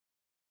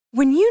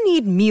When you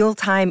need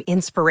mealtime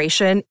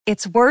inspiration,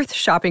 it's worth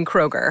shopping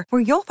Kroger,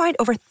 where you'll find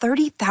over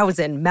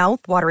 30,000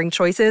 mouth-watering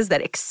choices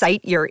that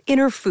excite your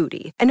inner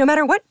foodie. And no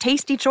matter what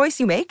tasty choice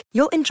you make,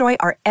 you'll enjoy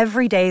our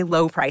everyday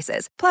low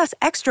prices, plus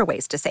extra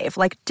ways to save,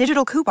 like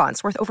digital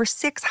coupons worth over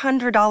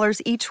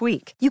 $600 each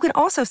week. You can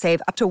also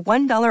save up to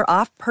 $1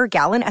 off per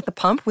gallon at the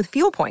pump with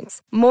fuel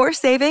points. More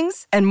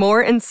savings and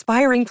more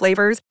inspiring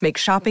flavors make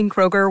shopping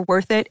Kroger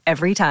worth it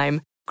every time.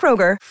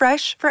 Kroger,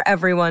 fresh for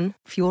everyone.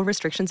 Fuel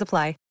restrictions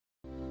apply.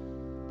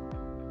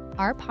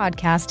 Our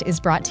podcast is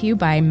brought to you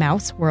by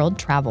Mouse World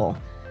Travel.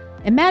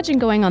 Imagine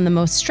going on the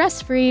most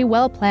stress-free,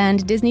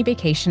 well-planned Disney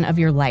vacation of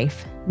your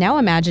life. Now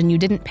imagine you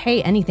didn't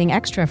pay anything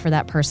extra for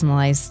that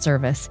personalized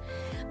service.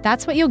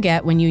 That's what you'll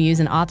get when you use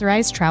an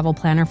authorized travel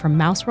planner from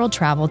Mouse World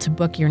Travel to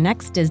book your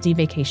next Disney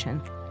vacation.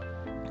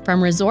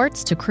 From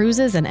resorts to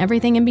cruises and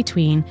everything in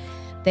between,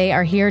 they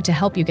are here to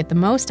help you get the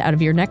most out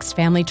of your next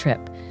family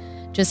trip.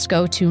 Just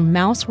go to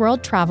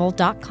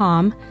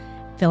mouseworldtravel.com,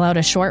 fill out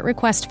a short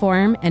request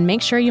form, and make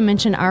sure you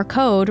mention our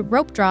code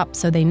ROPEDROP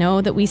so they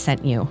know that we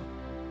sent you.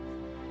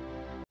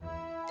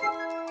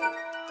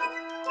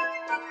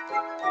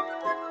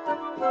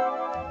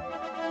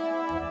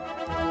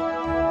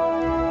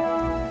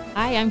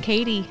 Hi, I'm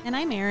Katie. And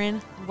I'm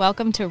Erin.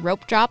 Welcome to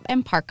Rope Drop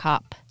and Park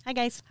Hop. Hi,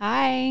 guys.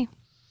 Hi.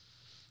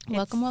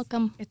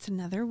 Welcome. It's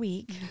another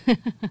week.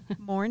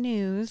 More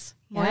news.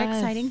 More Yes.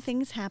 exciting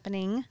things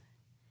happening.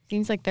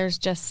 Seems like there's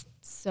just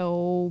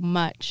so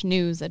much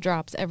news that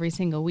drops every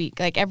single week,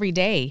 like every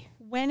day.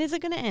 When is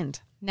it going to end?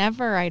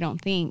 Never, I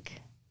don't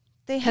think.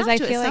 They have I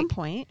to feel at some like-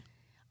 point.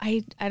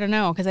 I don't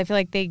know, because I feel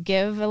like they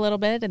give a little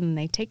bit and then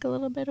they take a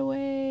little bit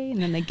away and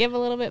then they give a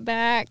little bit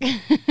back.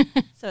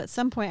 So at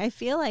some point, I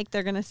feel like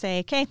they're going to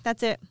say, okay,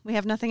 that's it. We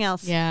have nothing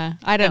else. Yeah,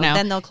 I don't know.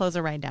 Then they'll close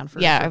a ride down for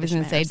I was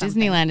going to refurbishment say or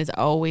something. Disneyland is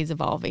always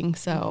evolving,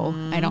 so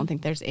I don't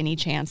think there's any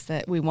chance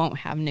that we won't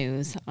have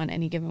news on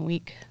any given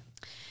week.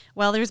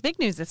 Well, there's big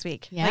news this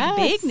week. Yes.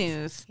 Like big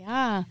news.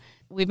 Yeah.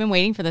 We've been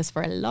waiting for this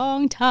for a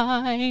long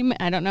time.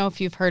 I don't know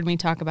if you've heard me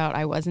talk about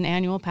I was an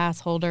annual pass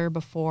holder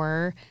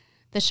before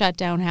the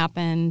shutdown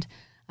happened.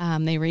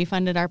 They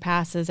refunded our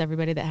passes,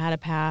 everybody that had a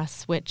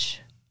pass, which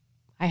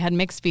I had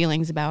mixed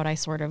feelings about. I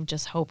sort of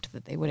just hoped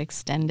that they would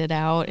extend it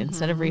out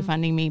instead of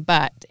refunding me.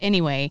 But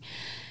anyway,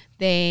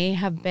 they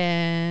have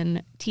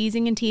been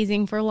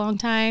teasing for a long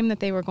time that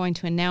they were going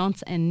to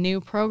announce a new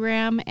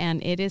program,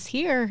 and it is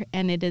here.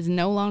 And it is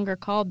no longer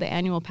called the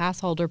annual pass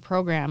holder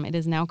program. It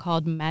is now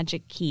called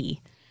Magic Key.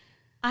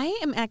 I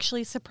am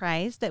actually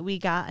surprised that we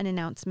got an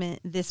announcement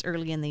this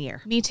early in the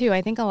year. Me too.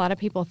 I think a lot of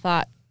people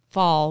thought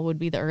fall would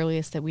be the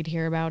earliest that we'd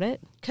hear about it.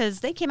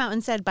 Because they came out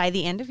and said by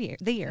the end of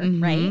the year,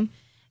 right?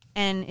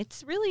 And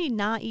it's really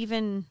not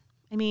even,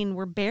 I mean,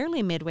 we're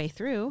barely midway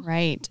through.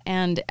 Right.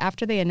 And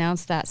after they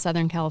announced that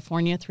Southern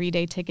California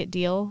 3-day ticket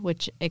deal,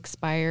 which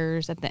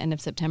expires at the end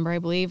of September, I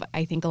believe,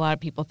 I think a lot of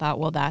people thought,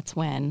 well, that's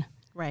when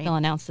they'll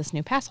announce this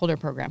new pass holder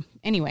program.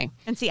 Anyway.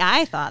 And see,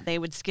 I thought they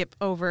would skip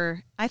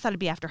over, I thought it'd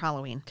be after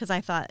Halloween, because I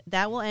thought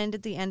that will end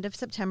at the end of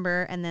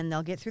September, and then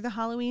they'll get through the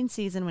Halloween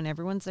season when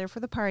everyone's there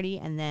for the party,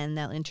 and then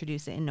they'll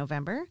introduce it in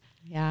November.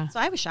 Yeah. So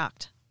I was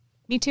shocked.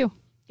 Me too.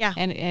 Yeah.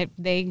 And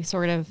they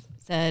sort of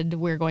said,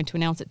 we're going to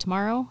announce it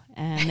tomorrow,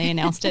 and they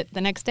announced it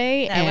the next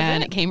day, That was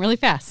and it. it came really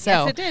fast. So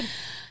Yes, it did.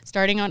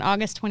 starting on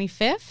August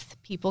 25th,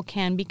 people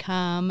can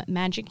become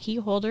Magic Key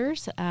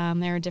holders.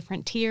 There are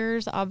different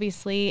tiers,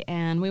 obviously,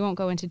 and we won't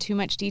go into too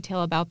much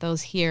detail about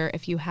those here.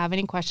 If you have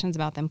any questions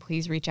about them,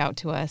 please reach out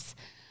to us.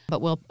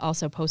 But we'll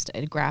also post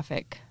a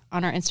graphic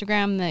on our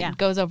Instagram that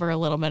goes over a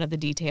little bit of the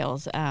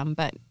details.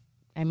 But,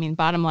 I mean,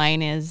 bottom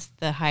line is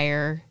the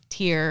higher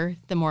tier,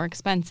 the more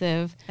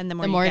expensive. And the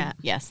more you get.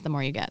 Yes, the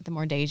more you get, the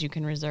more days you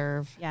can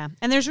reserve. Yeah.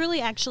 And there's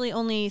really actually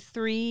only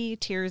 3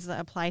 tiers that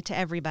apply to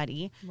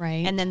everybody.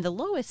 Right. And then the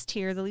lowest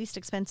tier, the least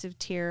expensive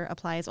tier,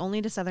 applies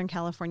only to Southern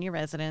California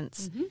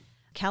residents.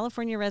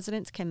 California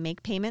residents can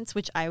make payments,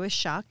 which I was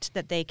shocked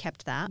that they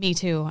kept that. Me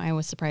too. I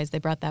was surprised they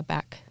brought that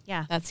back.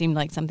 Yeah. That seemed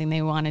like something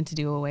they wanted to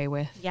do away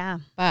with. Yeah.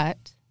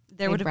 But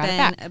There they would have brought it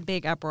been back. a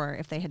big uproar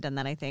if they had done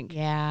that, I think.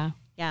 Yeah.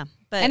 Yeah.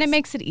 But And it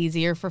makes it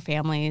easier for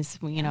families,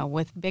 you know,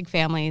 with big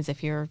families,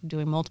 if you're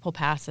doing multiple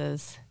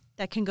passes,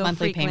 that can go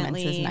monthly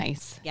frequently. payments is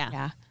nice.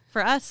 Yeah.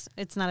 For us,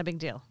 it's not a big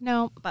deal,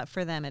 No. but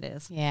for them it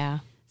is. Yeah.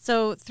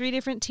 So 3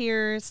 different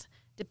tiers,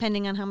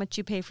 depending on how much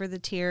you pay for the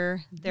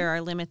tier. There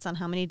are limits on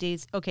how many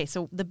days. Okay,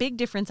 so the big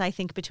difference, I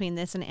think, between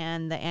this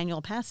and the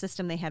annual pass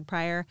system they had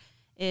prior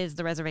is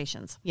the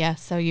reservations.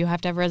 Yes, so you have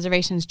to have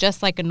reservations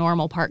just like a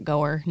normal park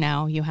goer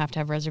now. You have to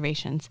have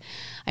reservations.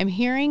 I'm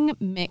hearing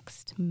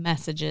mixed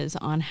messages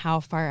on how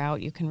far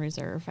out you can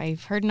reserve.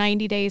 I've heard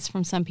 90 days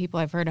from some people.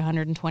 I've heard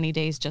 120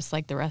 days just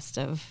like the rest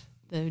of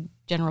the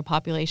general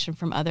population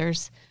from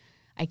others.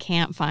 I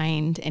can't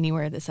find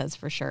anywhere that says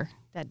for sure.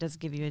 That does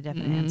give you a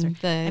definite answer.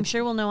 I'm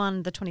sure we'll know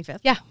on the 25th.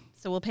 Yeah.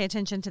 So we'll pay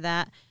attention to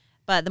that.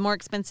 But the more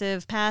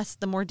expensive pass,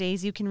 the more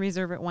days you can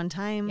reserve at one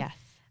time. Yes.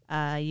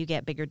 You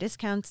get bigger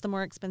discounts the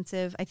more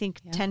expensive. I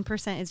think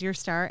 10% is your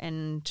start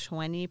and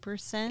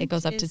 20%. It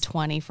goes up to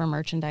 20 for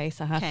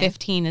merchandise. Okay.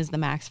 15 is the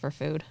max for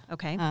food.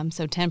 Okay.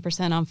 So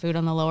 10% on food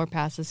on the lower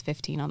passes,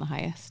 15 on the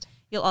highest.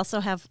 You'll also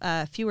have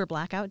fewer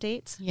blackout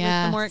dates with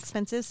the more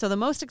expensive. So the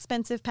most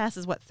expensive pass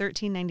is what,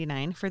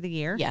 $13.99 for the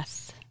year?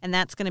 Yes. And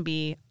that's going to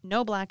be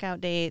no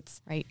blackout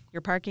dates. Right.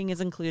 Your parking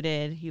is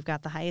included. You've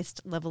got the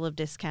highest level of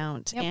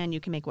discount. Yep. And you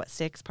can make,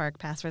 6 park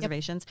pass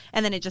reservations.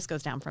 And then it just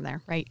goes down from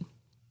there. Right.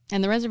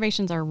 And the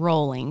reservations are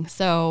rolling.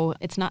 So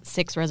it's not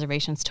 6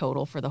 reservations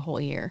total for the whole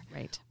year.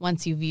 Right.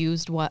 Once you've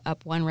used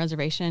up one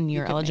reservation,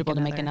 you're eligible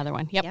to make another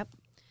one. Yep.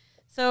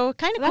 So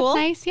kind of So cool.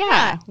 That's nice.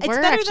 Yeah. It's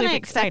We're better actually than I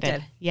excited.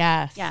 expected.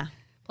 Yes. Yeah.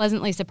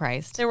 Pleasantly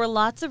surprised. There were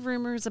lots of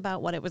rumors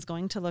about what it was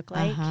going to look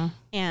like.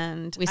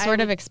 And we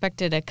sort of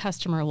expected a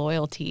customer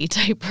loyalty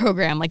type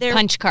program, like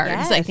punch cards.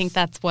 Yes. I think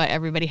that's what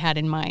everybody had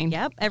in mind.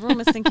 Yep. Everyone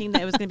was thinking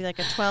that it was going to be like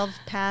a 12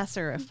 pass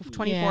or a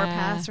 24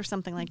 pass or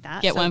something like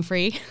that. Get one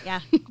free. Yeah.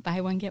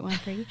 Buy one, get one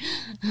free.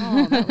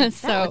 Oh, that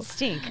would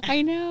stink.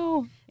 I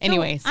know.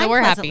 Anyway, so I'm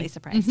we're pleasantly happy.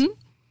 surprised.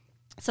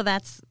 So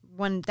that's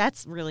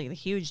really the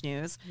huge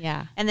news.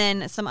 Yeah. And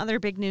then some other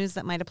big news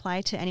that might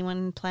apply to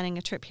anyone planning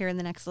a trip here in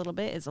the next little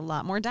bit is a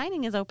lot more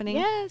dining is opening.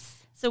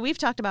 Yes. So we've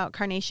talked about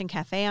Carnation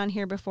Cafe on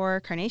here before.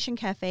 Carnation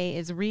Cafe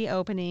is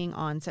reopening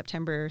on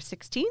September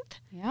 16th.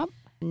 Yep.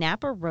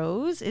 Napa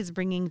Rose is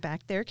bringing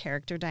back their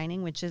character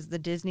dining, which is the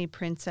Disney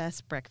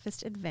Princess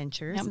Breakfast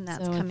Adventures, and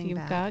that's so coming if you've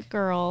back. got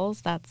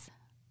girls,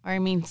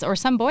 or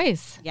some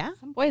boys. Yeah.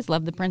 Some boys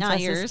love the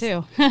princesses yours.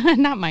 too.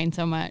 Not mine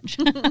so much.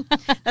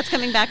 That's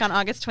coming back on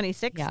August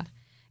 26th. Yeah.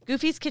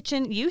 Goofy's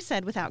Kitchen, you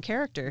said without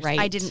characters. Right.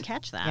 I didn't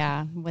catch that.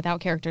 Yeah, without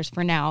characters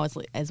for now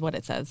is what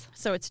it says.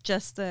 So it's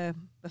just the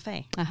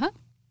buffet. Uh-huh.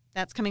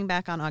 That's coming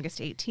back on August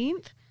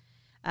 18th.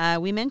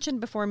 We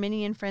mentioned before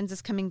Minnie and Friends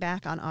is coming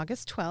back on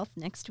August 12th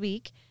next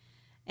week.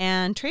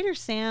 And Trader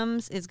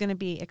Sam's is going to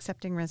be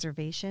accepting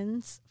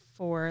reservations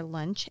for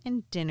lunch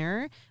and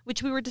dinner,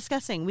 which we were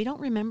discussing. We don't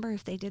remember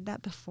if they did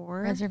that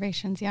before.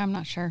 Reservations, yeah, I'm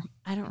not sure.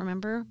 I don't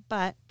remember,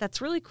 but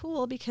that's really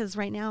cool because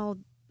right now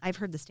I've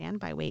heard the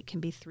standby wait can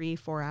be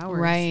 3-4 hours.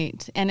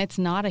 Right. And it's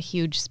not a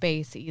huge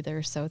space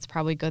either, so it's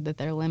probably good that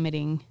they're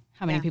limiting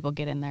how many people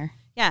get in there.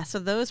 Yeah, so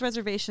those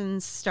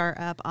reservations start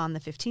up on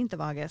the 15th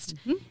of August.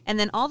 And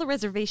then all the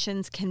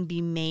reservations can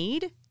be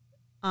made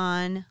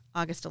on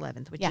August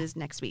 11th, which is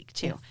next week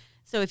too. Yes.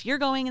 So if you're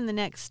going in the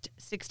next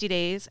 60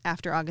 days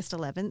after August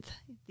 11th,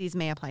 these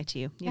may apply to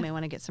you. You may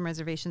want to get some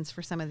reservations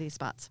for some of these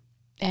spots.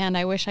 And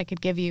I wish I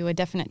could give you a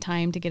definite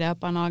time to get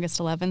up on August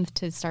 11th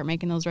to start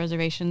making those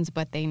reservations,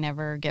 but they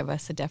never give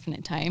us a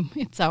definite time.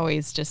 It's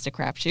always just a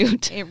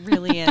crapshoot. It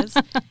really is.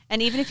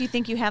 And even if you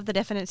think you have the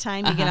definite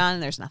time, you get on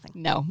and there's nothing.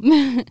 No.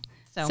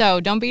 So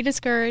don't be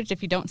discouraged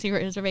if you don't see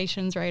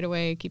reservations right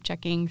away. Keep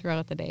checking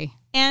throughout the day.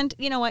 And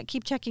you know what?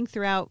 Keep checking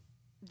throughout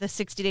the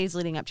 60 days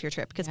leading up to your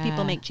trip because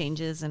people make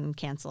changes and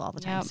cancel all the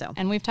time. So,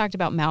 and we've talked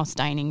about mouse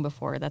dining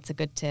before. That's a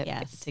good tip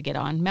to get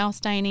on. Mouse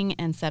dining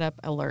and set up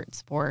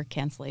alerts for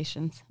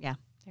cancellations. Yeah.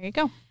 There you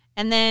go.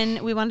 And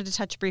then we wanted to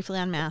touch briefly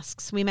on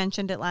masks. We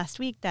mentioned it last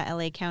week that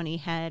LA County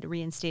had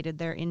reinstated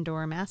their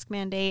indoor mask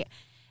mandate.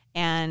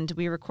 And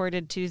we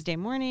recorded Tuesday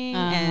morning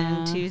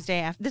and Tuesday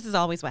after. This is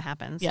always what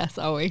happens. Yes,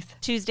 always.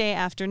 Tuesday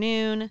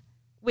afternoon,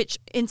 which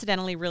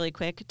incidentally, really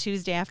quick,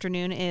 Tuesday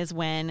afternoon is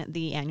when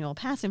the annual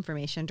pass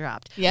information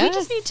dropped. Yes. We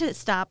just need to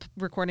stop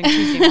recording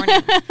Tuesday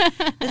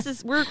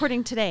mornings. We're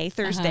recording today,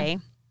 Thursday,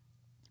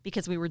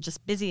 because we were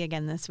just busy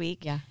again this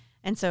week. Yeah.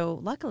 And so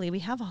luckily we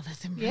have all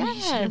this information.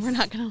 Yes. We're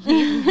not going to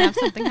leave and have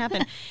something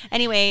happen.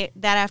 Anyway,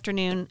 that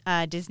afternoon,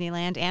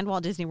 Disneyland and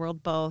Walt Disney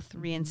World both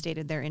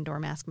reinstated their indoor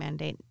mask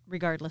mandate,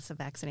 regardless of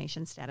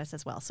vaccination status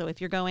as well. So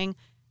if you're going,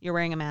 you're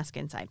wearing a mask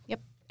inside.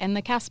 Yep. And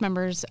the cast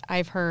members,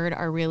 I've heard,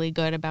 are really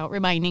good about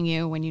reminding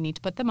you when you need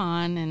to put them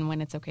on and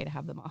when it's okay to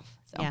have them off.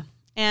 So. Yeah.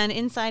 And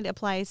inside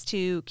applies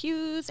to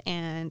queues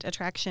and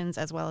attractions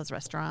as well as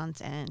restaurants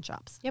and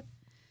shops. Yep.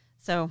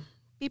 So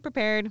be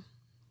prepared.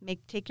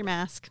 Take your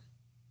mask.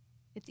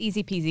 It's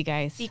easy peasy,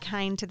 guys. Be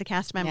kind to the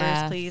cast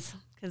members, please,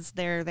 because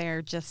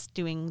they're just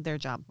doing their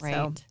job. Right.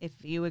 So if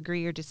you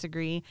agree or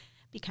disagree,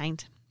 be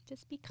kind.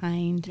 Just be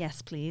kind.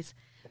 Yes, please.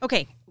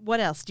 Okay, what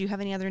else? Do you have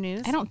any other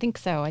news? I don't think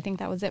so. I think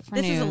that was it for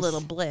news. This is a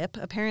little blip.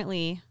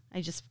 Apparently,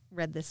 I just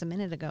read this a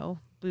minute ago.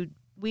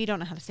 We don't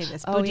know how to say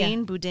this.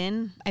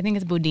 Boudin? I think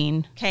it's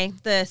boudin. Okay,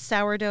 the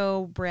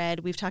sourdough bread.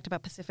 We've talked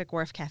about Pacific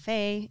Wharf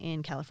Cafe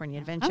in California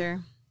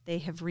Adventure. They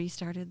have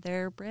restarted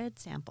their bread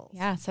samples.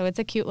 Yeah, so it's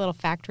a cute little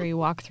factory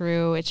walk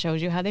through. It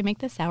shows you how they make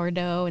the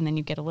sourdough, and then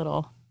you get a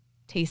little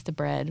taste of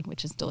bread,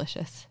 which is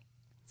delicious.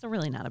 So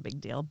really not a big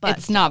deal, but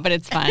it's not, but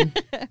it's fun.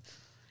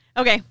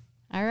 Okay.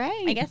 All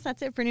right. I guess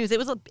that's it for news. It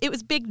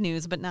was big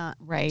news, but not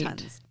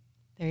tons.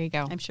 There you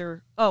go. I'm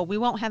sure. Oh, we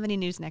won't have any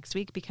news next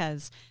week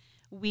because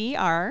we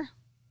are...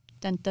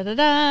 Dun, dun, dun,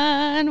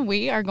 dun.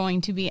 We are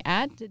going to be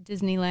at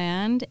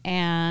Disneyland,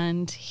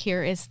 and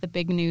here is the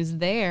big news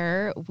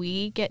there.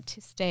 We get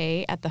to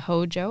stay at the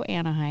Hojo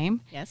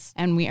Anaheim. Yes.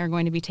 And we are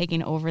going to be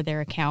taking over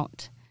their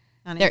account.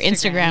 On their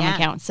Instagram yeah.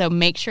 account. So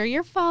make sure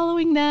you're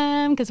following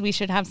them because we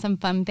should have some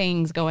fun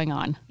things going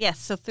on. Yes.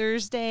 So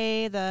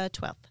Thursday the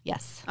 12th.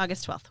 Yes.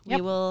 August 12th. Yep.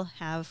 We will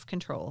have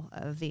control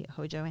of the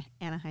Hojo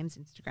Anaheim's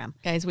Instagram.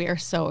 Guys, we are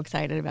so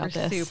excited about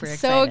We're this. super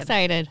So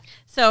excited. excited.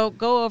 So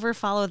go over,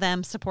 follow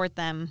them, support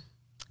them,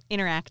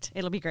 interact.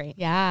 It'll be great.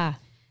 Yeah.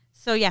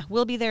 So yeah,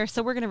 we'll be there.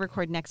 So we're going to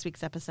record next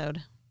week's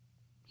episode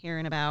here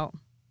in about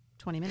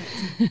 20 minutes.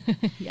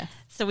 Yes.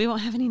 So we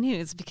won't have any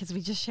news because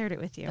we just shared it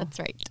with you. That's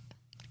right.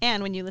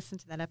 And when you listen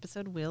to that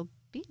episode, we'll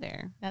be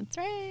there. That's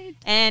right.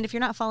 And if you're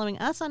not following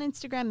us on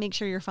Instagram, make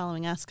sure you're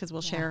following us because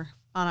we'll share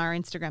on our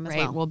Instagram as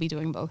well. We'll be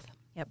doing both.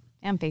 Yep.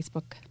 And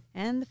Facebook.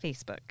 And the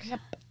Facebook. Yep.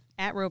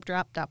 At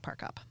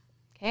ropedrop.parkup.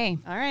 Okay.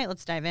 All right,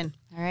 let's dive in.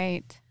 All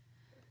right.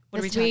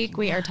 What this are we week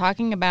we are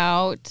talking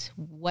about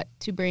what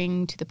to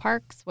bring to the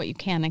parks, what you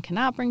can and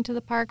cannot bring to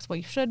the parks, what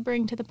you should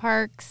bring to the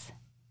parks.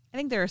 I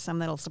think there are some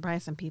that'll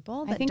surprise some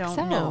people that think don't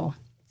so. know.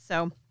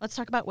 So let's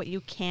talk about what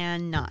you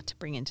cannot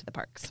bring into the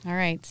parks. All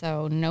right.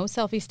 So no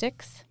selfie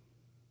sticks,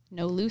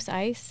 no loose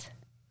ice.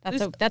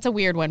 That's a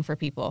weird one for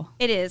people.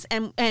 It is.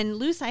 And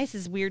loose ice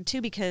is weird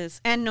too because,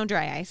 and no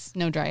dry ice.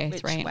 No dry ice,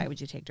 Which, right? why would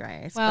you take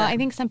dry ice? Well, But- I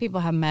think some people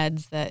have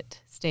meds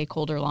that stay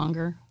colder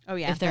longer. Oh,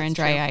 yeah, if they're in that's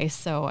dry true. ice.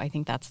 So I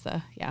think that's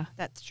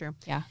That's true.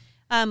 yeah.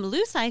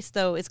 Loose ice,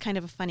 though, is kind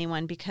of a funny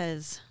one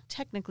because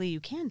technically you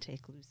can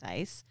take loose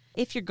ice.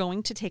 If you're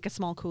going to take a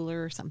small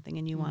cooler or something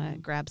and you want to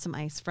grab some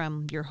ice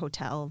from your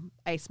hotel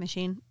ice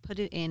machine, put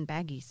it in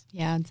baggies,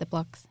 Yeah,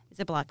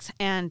 Ziplocs.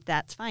 and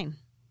that's fine.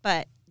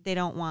 But they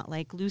don't want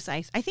like loose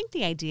ice. I think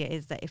the idea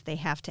is that if they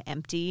have to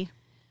empty,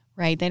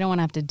 Right. They don't want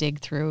to have to dig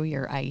through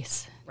your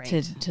ice Right.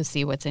 to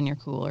see what's in your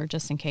cooler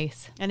just in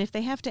case. and if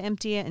they have to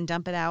empty it and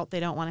dump it out, they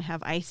don't want to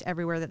have ice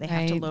everywhere that they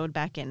have to Right. load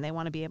back in. They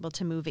want to be able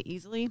to move it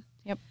easily.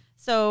 Yep.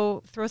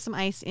 So throw some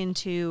ice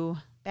into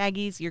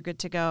baggies. You're good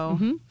to go.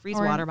 Freeze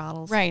Or- water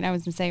bottles. Right. I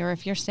was going to say, or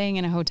if you're staying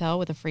in a hotel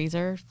with a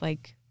freezer,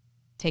 like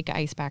take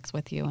ice packs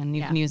with you and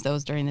you can use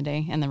those during the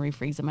day and then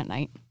refreeze them at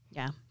night.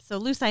 Yeah. So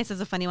loose ice is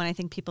a funny one. I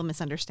think people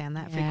misunderstand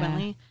that Yeah.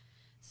 frequently.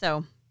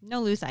 So no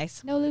loose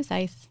ice. No loose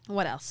ice.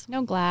 What else?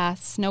 No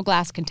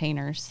glass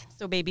containers.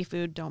 So baby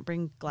food. Don't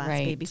bring glass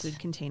Right. baby food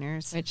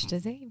containers. Which,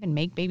 does they even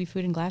make baby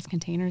food in glass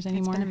containers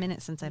anymore? It's been a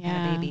minute since I've had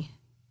Yeah. a baby.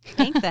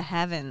 Thank the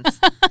heavens.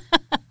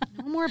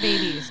 No more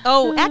babies.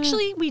 Oh,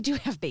 actually, we do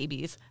have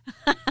babies.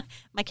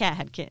 My cat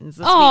had kittens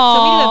this week, so we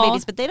do have Aw.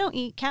 babies. But they don't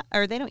eat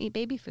they don't eat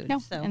baby food. No,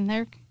 so and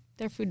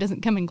their food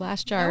doesn't come in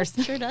glass jars.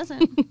 No, sure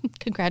doesn't.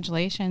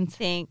 Congratulations.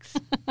 Thanks.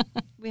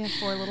 We have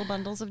 4 little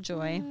bundles of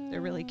joy.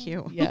 They're really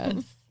cute.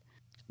 Yes.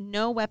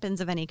 No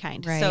weapons of any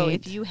kind. So Right.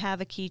 if you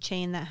have a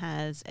keychain that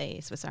has a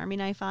Swiss Army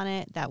knife on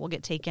it, that will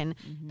get taken.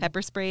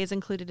 Pepper spray is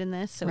included in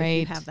this. So if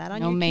you have that on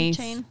no your mace,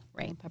 keychain,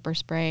 right. pepper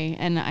spray.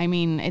 And I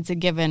mean, it's a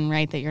given,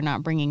 right, that you're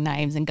not bringing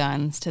knives and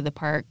guns to the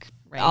park.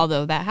 Right.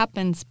 Although that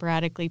happens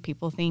sporadically.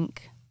 People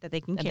think That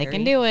they can that carry. they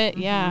can do it.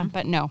 Yeah.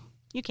 But no.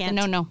 You can't.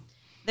 No.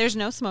 There's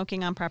no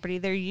smoking on property.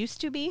 There used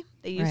to be.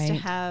 They used to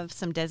Right. have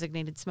some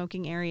designated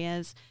smoking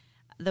areas.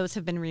 Those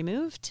have been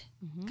removed.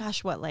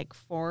 Gosh, what, like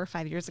 4 or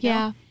 5 years ago?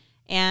 Yeah.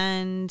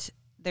 And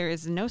there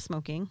is no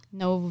smoking.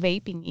 No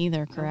vaping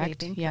either, No correct?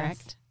 vaping, Yes.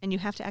 correct. And you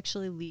have to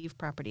actually leave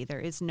property. There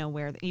is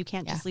nowhere that you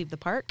can't just leave the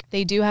park.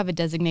 They do have a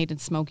designated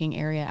smoking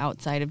area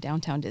outside of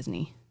downtown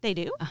Disney. They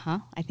do.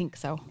 I think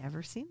so.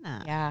 Never seen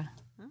that. Yeah.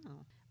 Oh.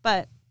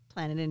 But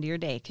plan it into your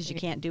day because you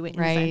can't do it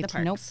inside Right. the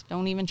parks. Nope.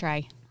 Don't even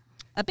try.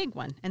 A big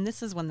one, and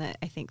this is one that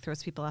I think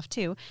throws people off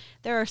too.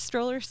 There are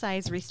stroller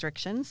size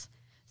restrictions.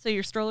 So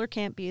your stroller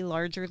can't be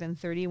larger than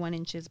 31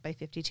 inches by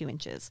 52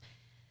 inches.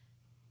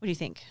 What do you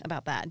think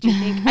about that? Do you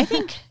think? I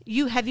think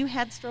have you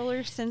had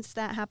strollers since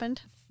that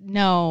happened?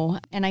 No.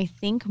 And I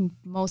think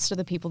most of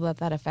the people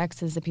that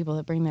affects is the people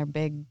that bring their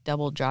big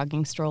double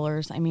jogging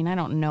strollers. I mean, I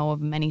don't know of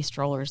many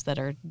strollers that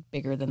are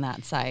bigger than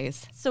that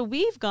size. So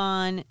we've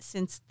gone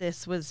since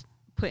this was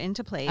put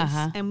into place,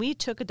 and we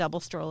took a double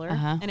stroller,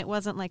 and it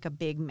wasn't like a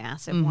big,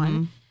 massive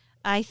one.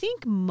 I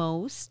think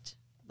most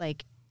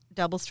like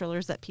double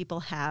strollers that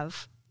people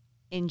have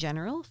in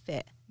general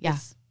fit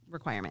this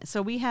requirement.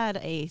 So we had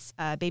a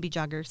Baby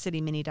Jogger City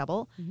Mini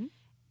Double.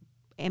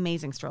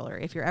 Amazing stroller.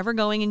 If you're ever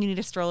going and you need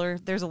a stroller,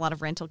 there's a lot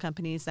of rental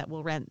companies that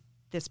will rent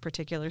this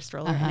particular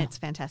stroller, and it's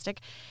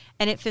fantastic.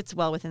 And it fits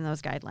well within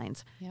those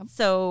guidelines. Yep.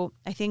 So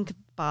I think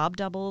Bob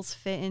doubles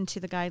fit into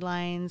the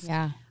guidelines.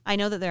 Yeah. I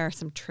know that there are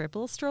some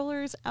triple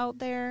strollers out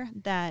there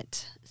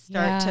that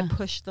start to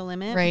push the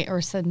limit. Right.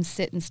 Or some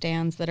sit and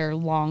stands that are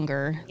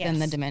longer than the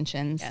Yes.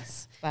 dimensions.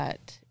 Yes.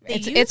 But They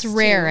it's used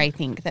rare, to. I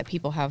think, that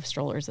people have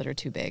strollers that are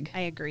too big.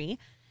 I agree.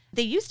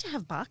 They used to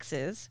have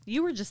boxes.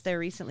 You were just there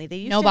recently. They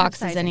used No to have boxes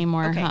sizing.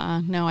 anymore. Okay.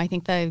 No, I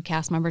think the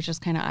cast members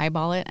just kind of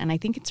eyeball it. And I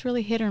think it's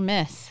really hit or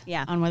miss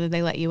on whether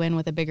they let you in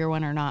with a bigger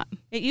one or not.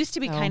 It used to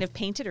be kind of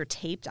painted or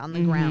taped on the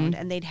ground,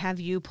 and they'd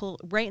have you pull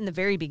right in the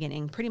very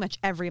beginning. Pretty much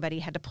everybody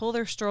had to pull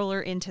their stroller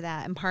into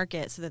that and park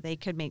it so that they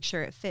could make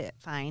sure it fit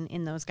fine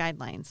in those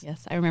guidelines.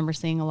 Yes, I remember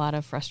seeing a lot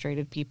of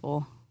frustrated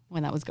people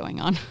when that was going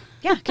on.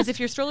 Yeah, because if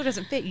your stroller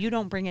doesn't fit, you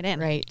don't bring it in.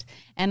 Right.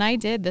 And I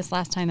did, this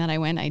last time that I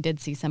went, I did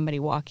see somebody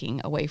walking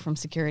away from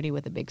security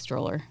with a big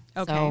stroller.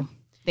 Okay. So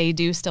they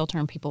do still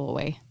turn people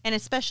away. And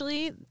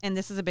especially, and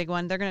this is a big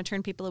one, they're going to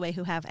turn people away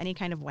who have any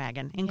kind of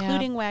wagon,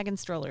 including wagon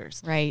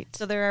strollers. Right.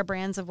 So there are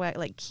brands of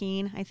like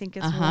Keen, I think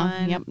is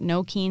one. Yep.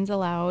 No Keens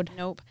allowed.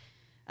 Nope.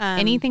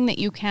 Anything that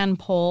you can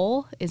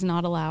pull is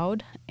not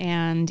allowed,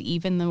 and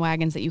even the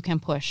wagons that you can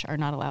push are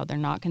not allowed. They're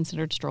not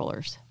considered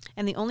strollers.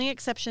 And the only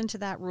exception to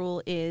that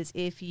rule is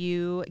if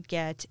you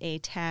get a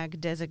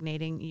tag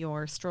designating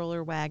your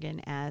stroller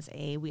wagon as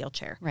a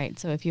wheelchair. Right.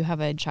 So if you have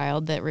a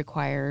child that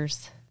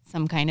requires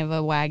some kind of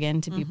a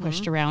wagon to be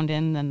pushed around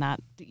in, then that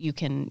you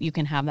can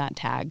have that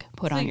tag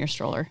put on your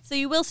stroller. So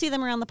you will see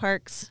them around the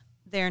parks.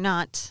 They're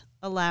not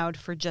allowed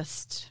for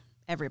just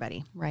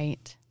everybody.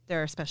 Right.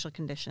 There are special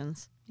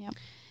conditions. Yep.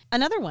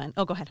 Another one.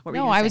 Oh, go ahead. What were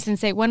you No, gonna I say? was going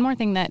to say one more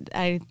thing that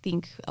I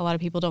think a lot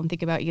of people don't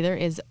think about either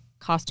is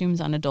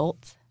costumes on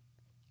adults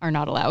are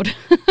not allowed.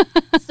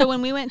 So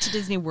when we went to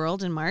Disney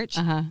World in March,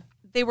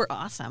 they were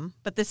awesome.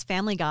 But this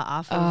family got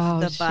off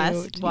of the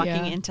bus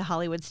walking into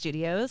Hollywood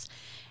Studios,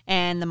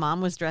 and the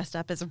mom was dressed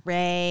up as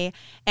Ray.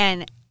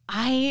 And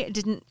I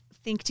didn't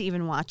think to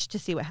even watch to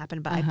see what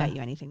happened, but I bet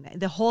you anything.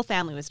 The whole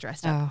family was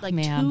dressed up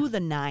to the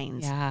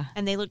nines. Yeah.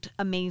 And they looked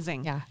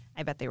amazing. Yeah.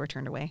 I bet they were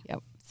turned away.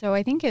 Yep. So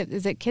I think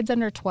is it kids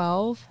under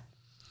 12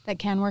 that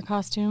can wear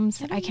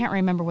costumes? I can't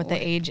remember what the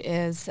age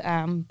is,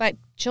 but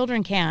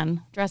children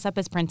can dress up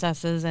as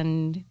princesses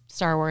and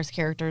Star Wars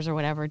characters or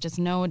whatever, just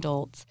no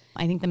adults.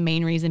 I think the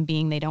main reason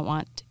being they don't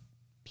want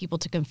people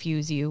to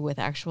confuse you with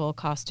actual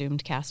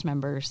costumed cast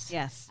members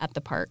at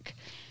the park.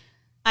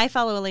 I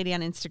follow a lady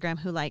on Instagram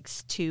who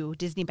likes to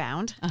Disney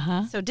bound.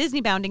 So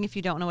Disney bounding, if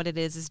you don't know what it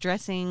is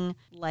dressing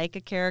like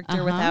a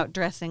character without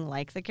dressing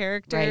like the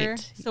character.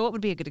 Right. So what would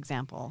be a good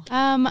example?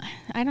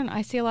 I don't know.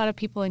 I see a lot of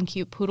people in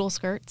cute poodle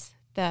skirts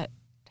that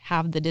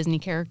have the Disney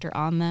character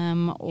on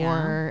them,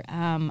 or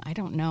I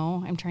don't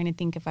know. I'm trying to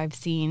think if I've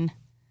seen.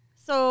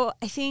 So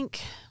I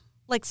think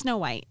like Snow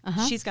White,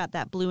 she's got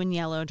that blue and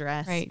yellow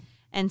dress. Right.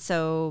 And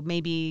so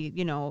maybe,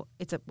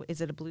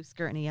 is it a blue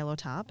skirt and a yellow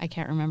top? I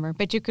can't remember.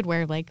 But you could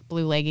wear like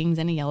blue leggings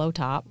and a yellow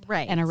top.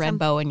 Right. And a red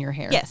bow in your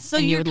hair. Yes. So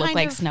and you would look kind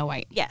like of, Snow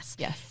White. Yes.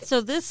 Yes.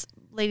 So this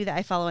lady that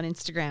I follow on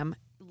Instagram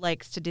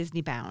likes to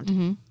Disney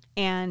bound.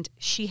 And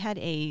she had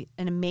an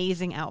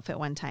amazing outfit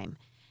one time.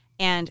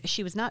 And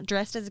she was not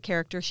dressed as a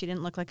character. She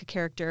didn't look like a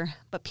character.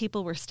 But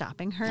people were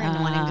stopping her and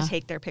wanting to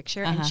take their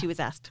picture. And she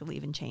was asked to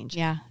leave and change.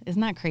 Yeah.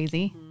 Isn't that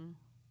crazy?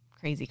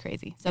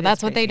 Crazy. So It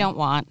that's is what they crazy. don't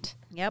want.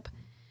 Yep.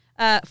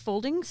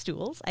 Folding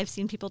stools. I've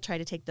seen people try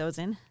to take those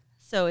in.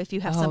 So if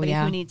you have somebody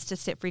who needs to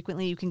sit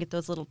frequently, you can get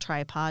those little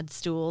tripod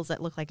stools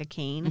that look like a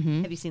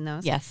cane. Have you seen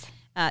those? Yes.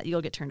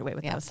 You'll get turned away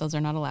with those. Those are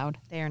not allowed.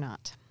 They are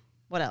not.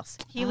 What else?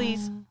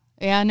 Heelys.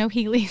 Yeah, no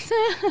Heelys,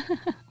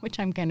 which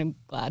I'm kind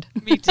of glad.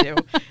 Me too.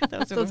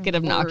 Those get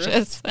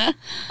obnoxious.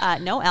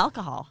 No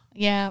alcohol.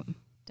 Yeah.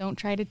 Don't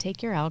try to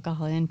take your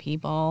alcohol in,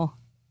 people.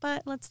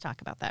 But let's talk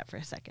about that for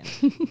a second.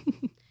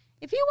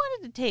 If you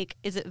wanted to take,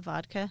 is it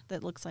vodka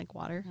that looks like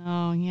water?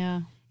 Oh,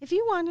 yeah. If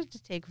you wanted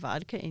to take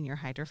vodka in your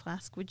hydro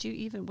flask, would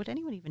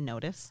anyone even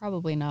notice?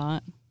 Probably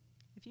not.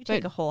 If you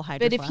take a whole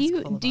hydro flask But if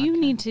full of you vodka.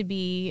 need to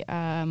be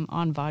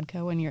on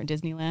vodka when you're at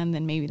Disneyland,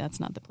 then maybe that's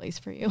not the place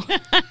for you.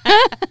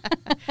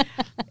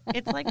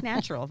 It's like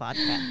natural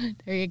vodka.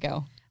 There you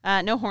go.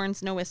 No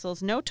horns, no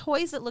whistles, no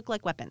toys that look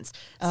like weapons.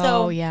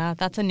 Oh, yeah.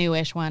 That's a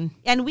newish one.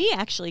 And we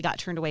actually got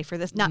turned away for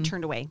this. Not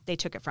turned away. They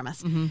took it from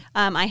us. We're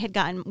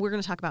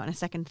going to talk about in a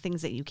second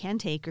things that you can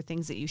take or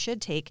things that you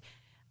should take.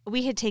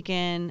 We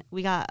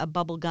got a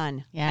bubble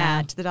gun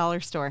at the dollar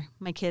store.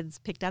 My kids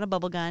picked out a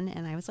bubble gun,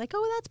 and I was like,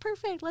 oh, that's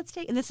perfect. Let's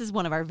take. And this is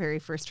one of our very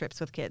first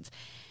trips with kids.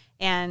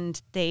 And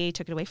they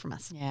took it away from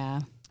us. Yeah.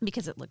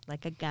 Because it looked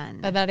like a gun.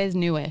 But that is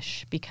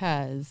newish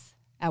because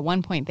at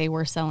one point they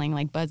were selling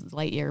like Buzz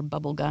Lightyear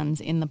bubble guns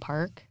in the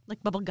park.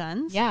 Like bubble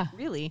guns? Yeah.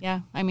 Really?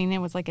 Yeah. I mean, it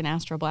was like an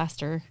Astro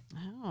Blaster.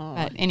 Oh.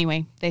 But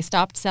anyway, they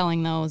stopped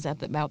selling those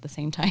at about the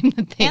same time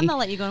that they... And they'll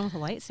let you go in with a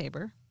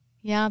lightsaber.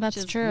 Yeah, that's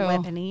which is true.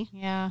 Weapony.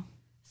 Yeah.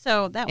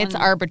 So that It's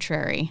one,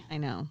 arbitrary. I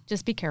know.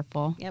 Just be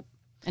careful. Yep.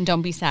 And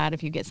don't be sad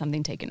if you get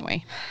something taken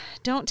away.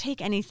 Don't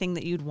take anything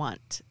that you'd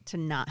want to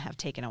not have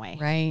taken away.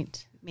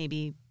 Right.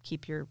 Maybe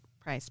keep your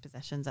prized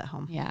possessions at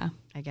home. Yeah.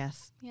 I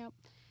guess. Yep.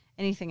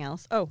 Anything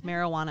else? Oh,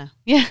 marijuana.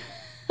 Yeah.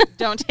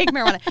 Don't take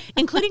marijuana,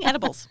 including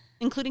edibles,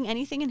 including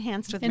anything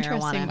enhanced with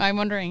Interesting. marijuana. I'm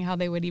wondering how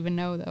they would even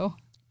know, though.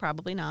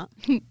 Probably not.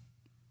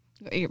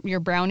 Your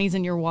brownies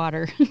and your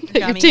water that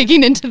you're Gummies.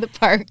 taking into the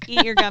park.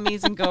 Eat your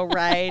gummies and go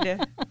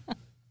ride.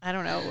 I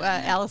don't know.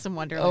 Alice in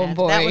Wonderland. Oh,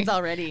 boy. That one's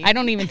already. I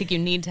don't even think you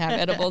need to have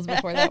edibles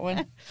before that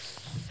one.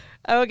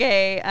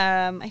 Okay.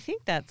 I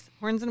think that's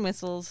horns and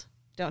whistles.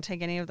 Don't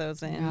take any of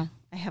those in. Yeah.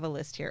 I have a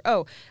list here.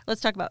 Oh,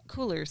 let's talk about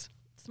coolers.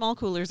 Small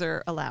coolers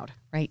are allowed.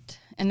 Right.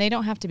 And they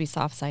don't have to be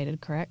soft-sided,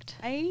 correct?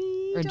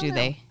 Or do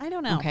they? I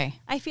don't know. Okay.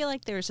 I feel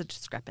like there's a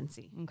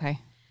discrepancy. Okay.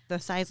 The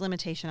size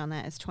limitation on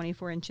that is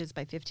 24 inches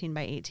by 15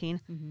 by 18.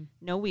 Mm-hmm.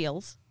 No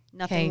wheels.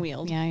 Nothing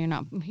wheeled. Yeah, you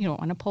don't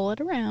want to pull it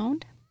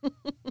around.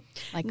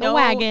 Like a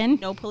wagon.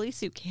 No pulley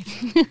suitcase.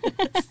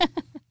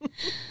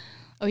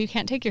 Oh, you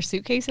can't take your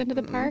suitcase into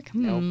the park?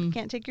 Nope, you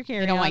can't take your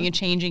carry-on. They don't want you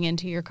changing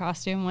into your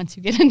costume once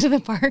you get into the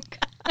park.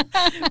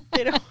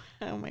 They don't.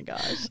 Oh my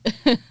gosh.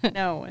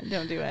 No,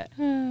 don't do it.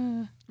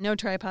 No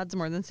tripods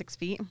more than 6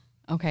 feet.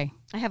 Okay.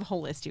 I have a whole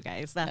list, you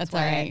guys. That's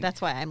all why. right.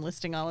 That's why I'm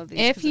listing all of these.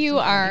 If you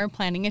are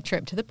planning a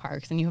trip to the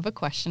parks and you have a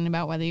question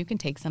about whether you can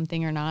take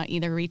something or not,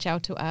 either reach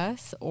out to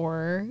us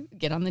or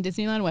get on the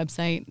Disneyland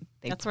website.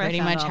 They That's where I pretty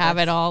found much all have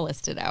this. it all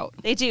listed out.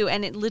 They do,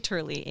 and it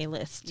literally a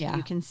list. Yeah.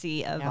 You can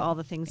see of Yeah. all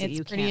the things that It's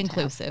you pretty can't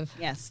inclusive.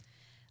 have. Yes.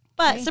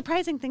 But Okay.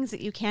 surprising things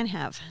that you can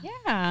have.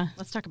 Yeah.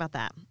 Let's talk about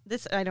that.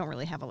 This I don't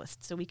really have a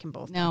list, so we can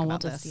both No, talk we'll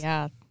about just, this.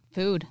 yeah.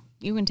 Food.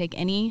 You can take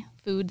any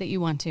food that you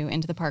want to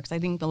into the parks. I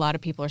think a lot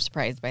of people are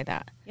surprised by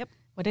that. Yep.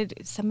 What did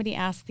somebody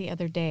ask the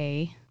other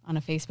day on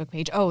a Facebook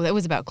page? Oh, that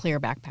was about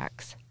clear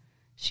backpacks.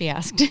 She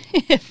asked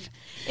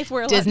if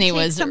we're allowed Disney to take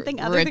was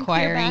something other than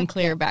requiring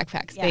clear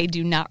backpacks. Yeah. They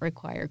do not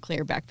require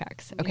clear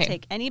backpacks. You can Okay.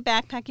 take any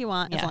backpack you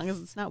want as long Yes.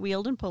 as it's not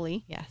wheeled and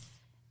pulley, Yes.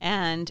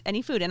 and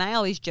any food. And I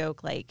always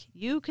joke, like,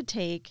 you could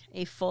take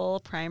a full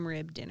prime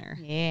rib dinner.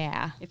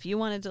 Yeah. If you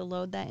wanted to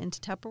load that into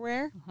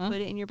Tupperware, Uh-huh. put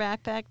it in your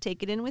backpack,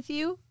 take it in with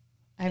you.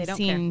 I've don't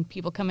seen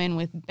people come in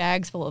with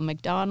bags full of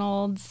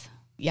McDonald's.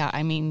 Yeah,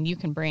 I mean, you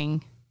can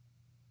bring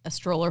a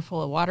stroller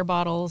full of water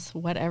bottles,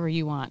 whatever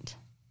you want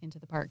into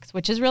the parks,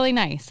 which is really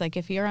nice. Like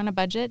if you're on a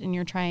budget and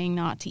you're trying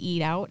not to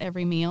eat out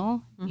every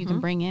meal, you can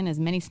bring in as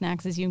many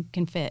snacks as you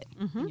can fit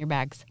in your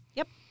bags.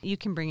 Yep. You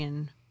can bring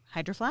in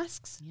hydro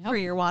flasks Yep. for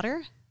your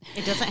water.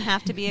 It doesn't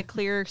have to be a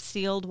clear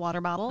sealed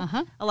water bottle.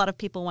 Uh-huh. A lot of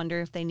people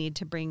wonder if they need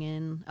to bring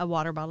in a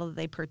water bottle that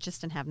they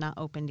purchased and have not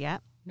opened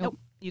yet. Nope.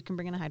 You can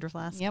bring in a hydro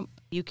flask. Yep.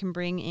 You can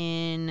bring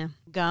in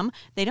gum.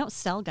 They don't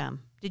sell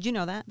gum. Did you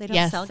know that? They don't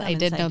Yes, sell gum I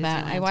did inside know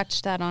that. I Disneyland.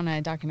 watched that on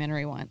a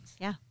documentary once.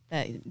 Yeah.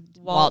 That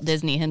Walt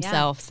Disney yeah.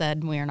 himself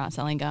said we are not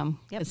selling gum.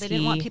 Yep. 'cause They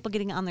didn't want people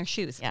getting it on their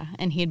shoes. Yeah,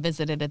 and he had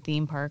visited a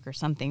theme park or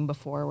something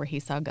before where he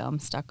saw gum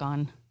stuck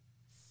on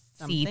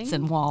seats Something.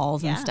 and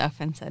walls and Yeah. stuff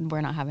and said,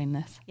 we're not having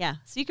this. Yeah.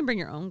 So you can bring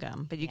your own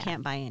gum, but you Yeah.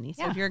 can't buy any.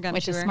 So Yeah, if you're a gum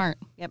which is chewer, smart.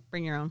 Yep.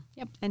 Bring your own.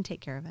 Yep. And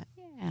take care of it.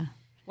 Yeah.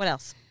 What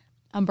else?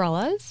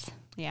 Umbrellas.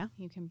 Yeah.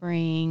 You can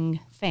bring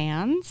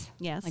fans,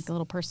 Yes. like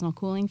little personal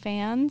cooling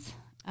fans.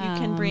 You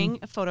can bring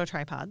photo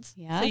tripods.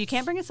 So you yes.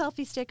 can't bring a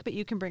selfie stick, but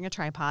you can bring a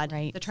tripod.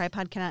 Right. The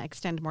tripod cannot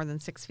extend more than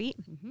 6 feet.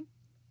 Mhm.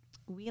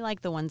 We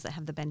like the ones that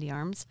have the bendy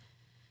arms.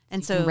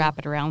 And You so can wrap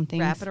it around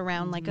things. wrap it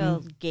around like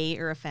a gate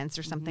or a fence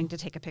or something to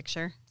take a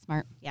picture.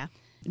 Smart. Yeah.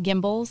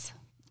 Gimbals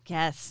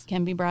Yes.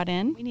 can be brought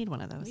in. We need one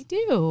of those. We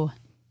do.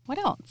 What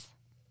else?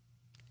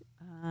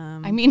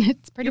 Um, I mean,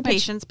 it's pretty your much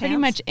patience pretty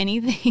pants? much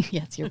anything.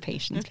 Yes, your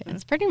patience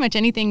pants. Pretty much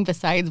anything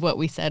besides what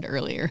we said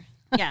earlier.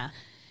 yeah.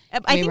 I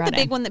think the brought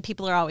big in. one that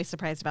people are always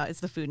surprised about is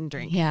the food and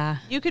drink. Yeah.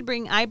 You could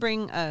I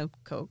bring a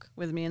Coke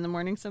with me in the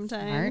morning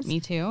sometimes. Smart. Me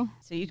too.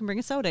 So you can bring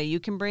a soda. You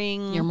can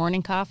bring Your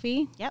morning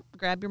coffee. Yep,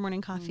 grab your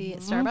morning coffee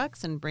at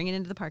Starbucks and bring it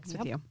into the parks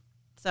with you.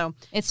 So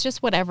It's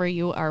just whatever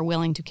you are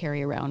willing to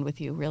carry around with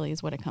you, really,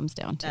 is what it comes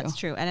down to. that's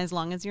true. And as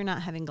long as you're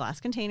not having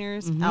glass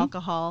containers,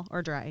 alcohol,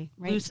 or dry,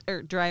 Right.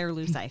 dry or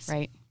loose ice.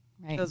 Right.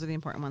 Right. Those are the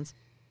important ones.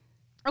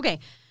 Okay,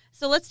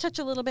 so let's touch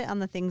a little bit on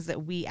the things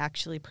that we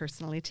actually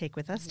personally take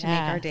with us to make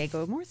our day Yes.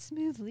 go more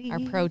smoothly. Our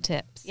pro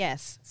tips.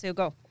 Yes, so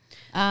go.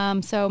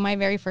 So my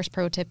very first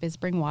pro tip is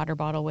bring water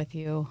bottle with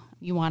you.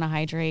 You want to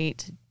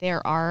hydrate.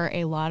 There are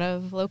a lot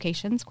of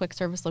locations, quick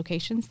service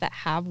locations, that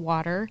have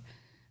water,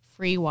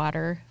 free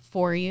water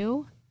for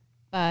you.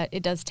 But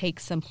it does take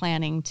some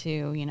planning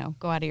to,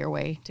 go out of your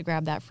way to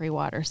grab that free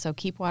water. So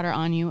keep water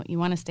on you. You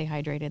want to stay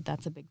hydrated.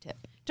 That's a big tip.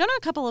 Don't know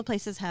a couple of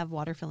places have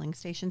water filling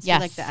stations? Yes,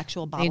 too, like the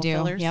actual bottle they do.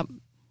 fillers? Yep.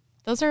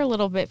 Those are a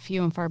little bit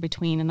few and far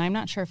between, and I'm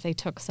not sure if they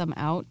took some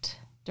out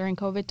during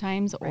COVID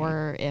times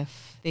or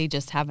if they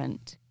just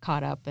haven't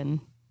caught up and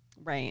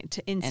Right,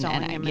 to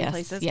installing them in yes,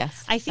 places.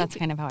 Yes, I think that's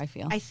kind of how I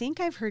feel. I think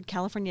I've heard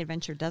California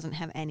Adventure doesn't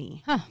have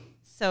any. Huh.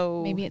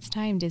 So Maybe it's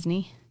time,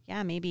 Disney.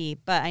 yeah, maybe.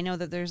 But I know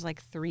that there's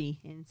like 3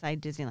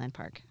 inside Disneyland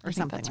Park or I think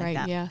something that's like right.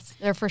 that. Yes,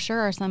 there for sure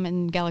are some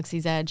in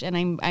Galaxy's Edge,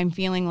 and I'm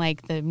feeling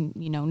like the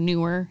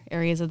newer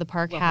areas of the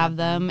park Will have have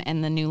them,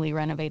 and the newly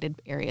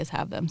renovated areas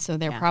have them. So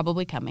they're Yeah.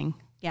 probably coming.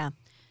 Yeah.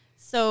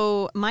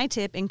 So my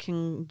tip in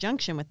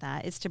conjunction with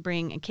that is to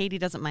bring, and Katie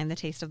doesn't mind the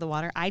taste of the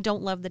water. I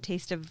don't love the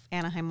taste of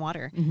Anaheim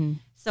water. Mm-hmm.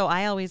 So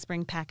I always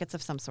bring packets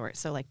of some sort.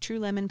 So like True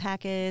Lemon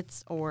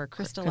packets or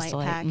Crystal Light Crystal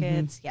Light,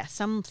 packets. Yeah,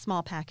 some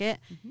small packet,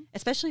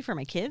 especially for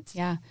my kids.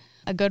 Yeah.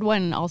 A good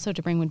one also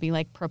to bring would be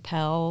like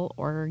Propel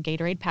or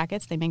Gatorade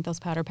packets. They make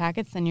those powder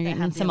packets, and you're That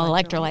getting have the some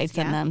electrolytes, electrolytes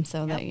in yeah. them so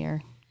Yep. that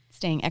you're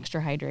staying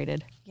extra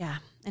hydrated. Yeah,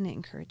 and it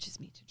encourages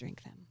me to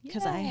drink them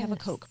because I have a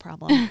Yes. Coke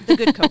problem. The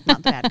good Coke, not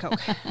the bad Coke.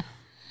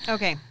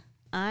 Okay,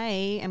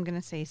 I am going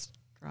to say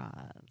straws.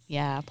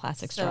 Yeah,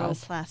 plastic So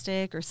straws.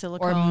 plastic or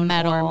silicone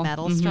metal. or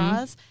metal Mhm.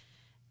 straws.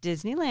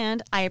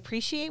 Disneyland, I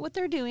appreciate what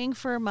they're doing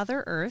for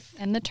Mother Earth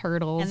And the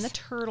turtles. and the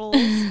turtles.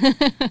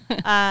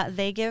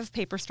 They give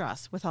paper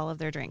straws with all of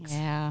their drinks.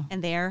 Yeah.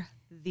 And they're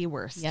the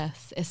worst.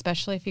 Yes,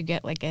 especially if you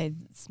get like a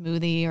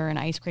smoothie or an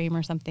ice cream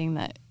or something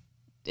that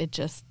it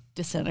just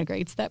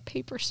disintegrates that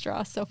paper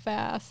straw so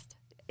fast.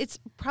 It's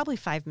probably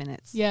 5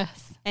 minutes.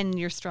 Yes. And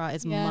your straw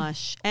is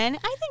mush. And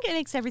I think it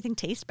makes everything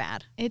taste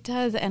bad. It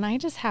does. And I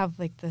just have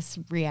like this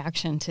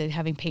reaction to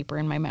having paper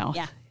in my mouth.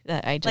 Yeah.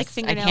 That I Like just, I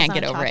fingernails can't on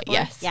get a over it. chalkboard.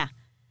 Yes. Yeah.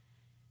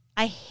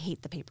 I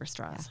hate the paper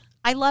straws.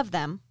 Yeah. I love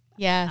them.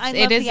 Yes. I love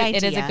it is. the It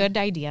is a idea. good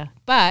idea.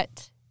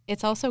 But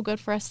it's also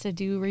good for us to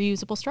do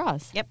reusable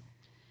straws. Yep.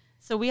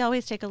 So we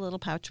always take a little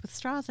pouch with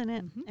straws in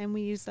it, and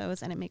we use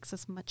those, and it makes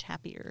us much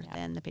happier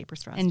than the paper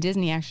straws. And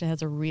Disney actually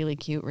has a really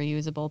cute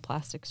reusable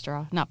plastic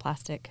straw. Not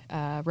plastic,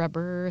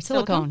 rubber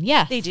silicone.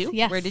 Yes. They do?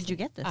 Yes. Where did you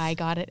get this? I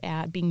got it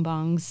at Bing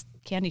Bong's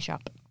candy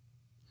shop.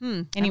 I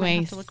might Anyways,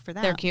 have to look for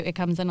that. they're cute. It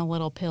comes in a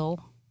little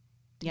pill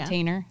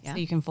container, Yeah. so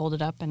you can fold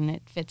it up and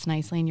it fits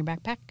nicely in your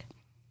backpack.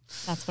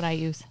 That's what I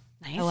use.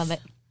 Nice. I love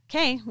it.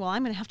 Okay, well,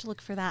 I'm going to have to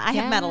look for that. I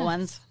have metal Yes.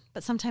 ones,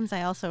 but sometimes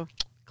I also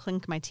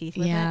clink my teeth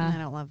with it, and I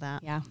don't love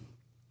that. Yeah.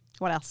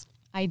 What else?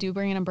 I do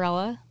bring an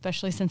umbrella,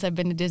 especially since I've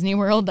been to Disney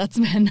World. That's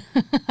been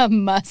a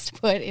must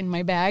put in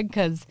my bag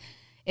because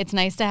it's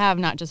nice to have,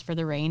 not just for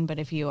the rain, but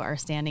if you are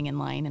standing in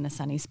line in a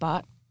sunny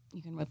spot,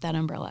 you can whip that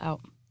umbrella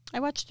out. I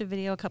watched a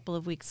video a couple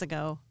of weeks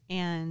ago,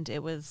 and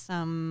it was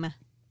some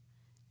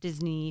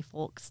Disney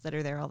folks that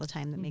are there all the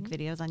time that make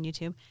videos on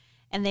YouTube.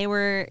 And they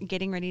were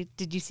getting ready.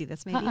 Did you see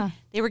this maybe?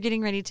 They were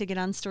getting ready to get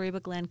on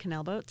Storybook Land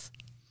canal boats.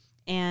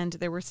 And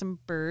there were some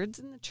birds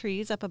in the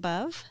trees up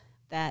above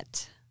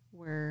that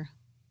were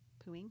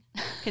pooing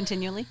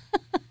continually.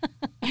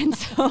 And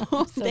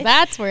so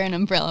That's where an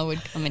umbrella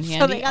would come in handy.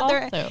 So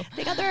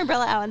they got their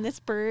umbrella out, and this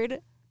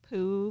bird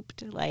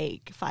pooped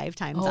like 5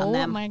 times on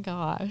them. Oh my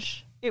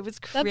gosh. It was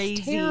crazy.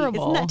 That's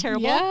terrible. Isn't that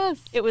terrible?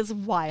 Yes. It was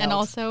wild. And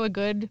also a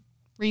good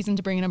reason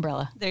to bring an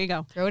umbrella. There you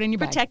go. Throw it in your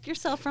bag. Protect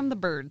yourself from the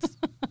birds.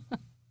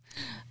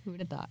 Who would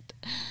have thought?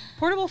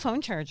 Portable phone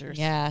chargers.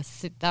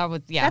 Yes,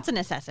 That's a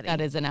necessity. That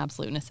is an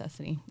absolute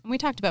necessity. And we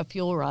talked about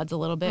fuel rods a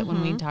little bit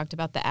when we talked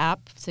about the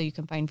app, so you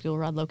can find fuel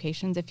rod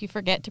locations. If you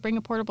forget to bring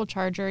a portable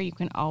charger, you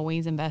can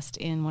always invest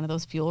in one of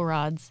those fuel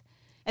rods.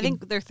 I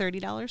think they're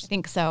 $30. I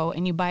think so.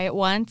 And you buy it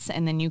once,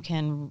 and then you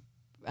can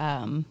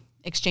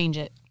exchange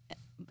it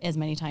as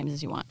many times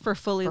as you want. For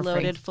fully for free.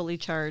 loaded, fully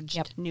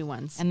charged new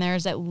ones. And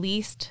there's at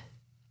least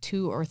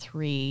 2 or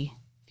 3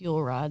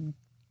 fuel rod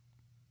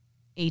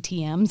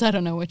ATMs, I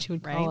don't know what you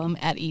would call them,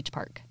 at each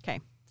park. Okay.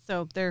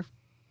 So they're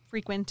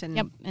frequent and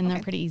and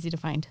they're pretty easy to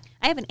find.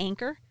 I have an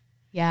Anchor.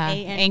 Yeah.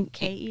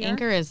 A-N-K-E-R?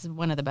 Anchor is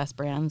one of the best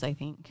brands, I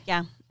think.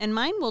 Yeah. And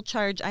mine will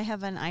charge. I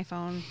have an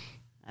iPhone.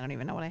 I don't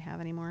even know what I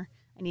have anymore.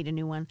 I need a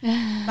new one. But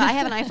I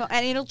have an iPhone,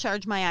 and it'll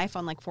charge my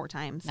iPhone like 4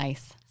 times.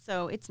 Nice.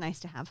 So it's nice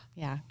to have.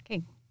 Yeah.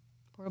 Okay.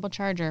 Portable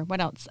charger.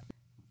 What else?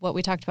 What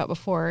we talked about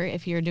before,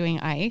 if you're doing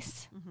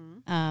ice,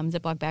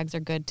 Ziploc bags are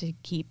good to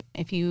keep.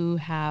 If you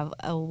have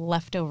a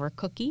leftover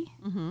cookie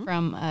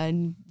from a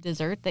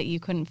dessert that you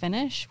couldn't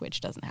finish, which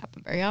doesn't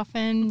happen very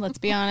often, let's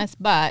be honest,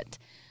 but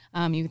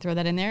you can throw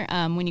that in there.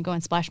 When you go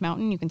on Splash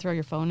Mountain, you can throw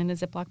your phone in a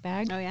Ziploc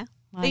bag. Oh, yeah?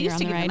 while They you're used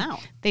to on the give them ride.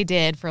 out. They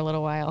did for a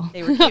little while.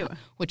 They were cute.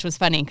 Which was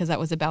funny because that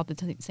was about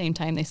the same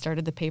time they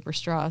started the paper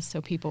straws, so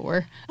people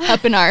were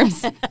up in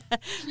arms.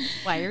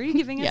 Why are you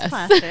giving us Yes.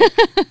 plastic?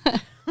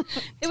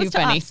 It was Too to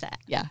funny. offset.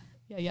 Yeah.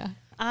 Yeah.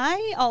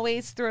 I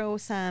always throw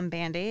some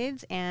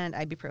Band-Aids and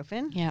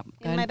ibuprofen Yeah.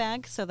 in my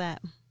bag so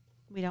that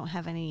we don't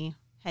have any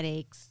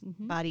headaches,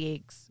 body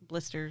aches,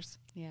 blisters,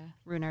 Yeah.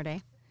 ruin our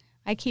day.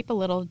 I keep a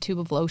little tube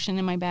of lotion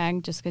in my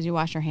bag just because you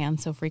wash your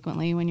hands so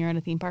frequently when you're at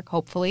a theme park.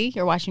 Hopefully,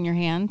 you're washing your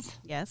hands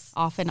Yes.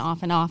 often,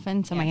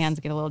 so my Yes. hands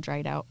get a little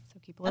dried out. So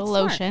keep a little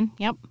That's smart. lotion.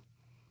 Yep.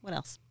 What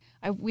else?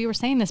 We were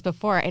saying this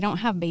before. I don't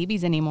have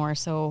babies anymore,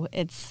 so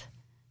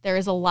there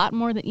is a lot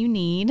more that you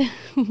need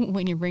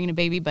when you're bringing a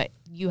baby, but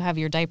you have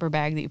your diaper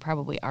bag that you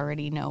probably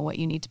already know what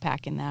you need to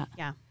pack in that.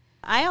 Yeah.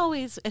 I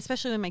always,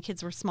 especially when my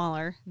kids were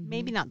smaller,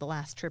 maybe not the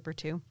last trip or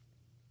two,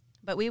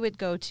 but we would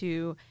go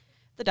to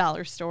the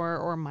dollar store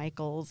or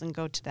Michael's and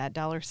go to that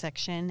dollar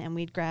section, and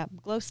we'd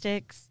grab glow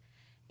sticks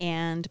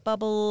and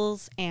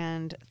bubbles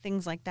and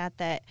things like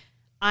that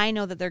I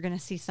know that they're going to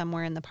see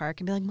somewhere in the park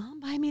and be like,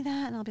 Mom, buy me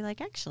that. And I'll be like,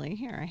 actually,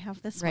 here, I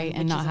have this one. Right,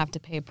 and not have to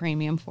pay a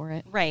premium for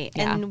it. Right.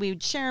 Yeah. And we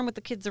would share them with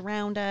the kids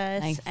around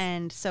us. Nice.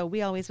 And so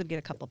we always would get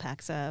a couple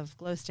packs of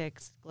glow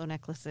sticks, glow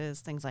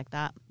necklaces, things like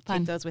that.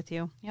 Fun. Take those with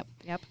you.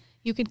 Yep.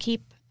 You could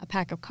keep a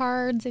pack of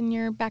cards in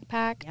your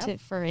backpack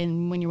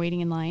when you're waiting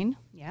in line.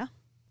 Yeah.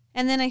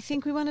 And then I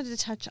think we wanted to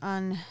touch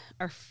on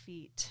our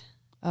feet.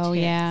 Oh,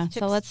 Tips. yeah. Tips.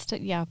 So let's,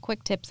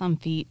 quick tips on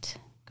feet.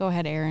 Go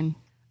ahead, Erin.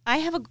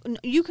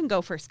 You can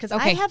go first because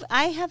Okay.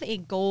 I have a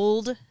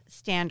gold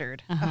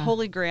standard, a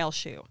holy grail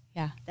shoe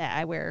Yeah. that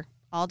I wear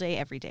all day,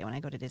 every day when I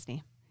go to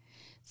Disney.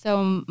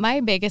 So my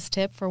biggest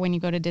tip for when you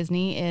go to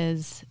Disney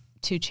is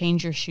to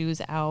change your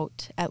shoes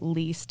out at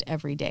least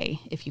every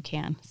day if you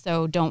can.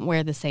 So don't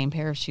wear the same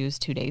pair of shoes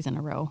 2 days in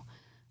a row.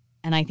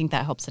 And I think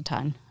that helps a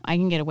ton. I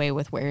can get away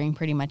with wearing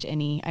pretty much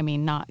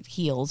not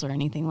heels or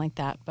anything like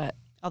that, but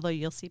Although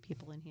you'll see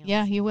people in heels.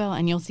 yeah, you will.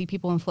 And you'll see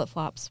people in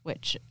flip-flops,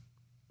 which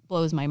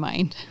blows my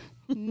mind.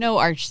 no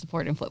arch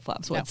support in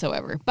flip-flops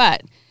whatsoever.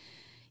 But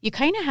you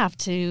kind of have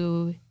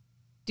to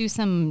do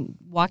some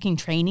walking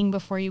training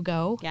before you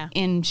go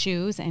in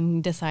shoes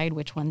and decide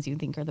which ones you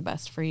think are the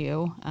best for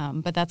you.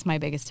 But that's my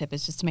biggest tip,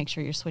 is just to make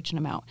sure you're switching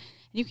them out.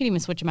 You can even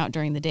switch them out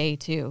during the day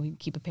too. You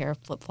keep a pair of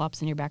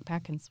flip-flops in your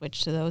backpack and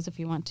switch to those if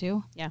you want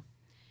to. Yeah.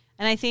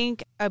 And I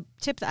think a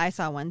tip that I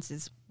saw once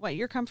is what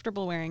you're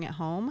comfortable wearing at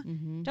home.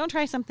 Mm-hmm. Don't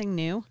try something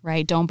new.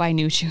 Right. Don't buy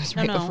new shoes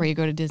before you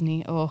go to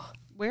Disney. Oh,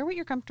 wear what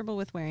you're comfortable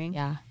with wearing.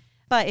 Yeah.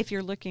 But if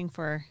you're looking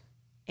for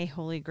a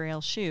holy grail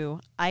shoe,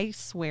 I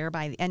swear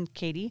by and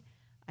Katie,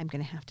 I'm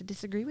going to have to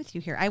disagree with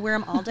you here. I wear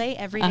them all day,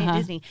 every day at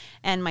Disney,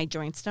 and my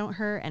joints don't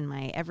hurt, and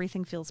my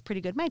everything feels pretty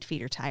good. My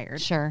feet are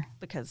tired. Sure.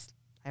 Because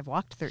I've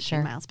walked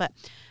 13 miles. But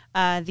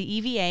the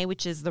EVA,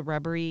 which is the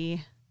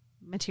rubbery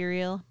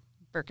material,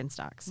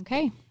 Birkenstocks.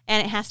 Okay.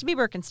 And it has to be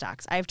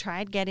Birkenstocks. I've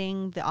tried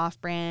getting the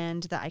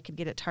off-brand that I could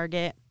get at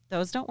Target.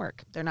 Those don't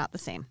work. They're not the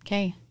same.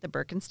 Okay. The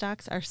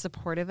Birkenstocks are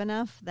supportive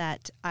enough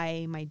that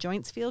my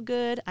joints feel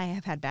good. I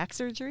have had back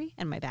surgery,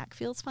 and my back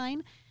feels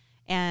fine.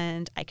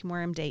 And I can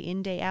wear them day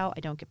in, day out. I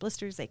don't get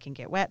blisters. They can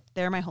get wet.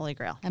 They're my holy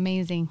grail.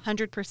 Amazing.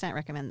 100%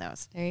 recommend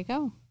those. There you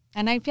go.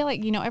 And I feel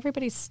like,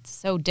 everybody's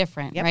so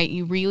different, right?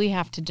 You really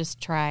have to just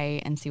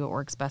try and see what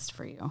works best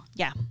for you.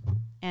 Yeah.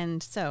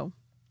 And so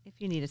if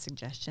you need a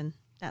suggestion,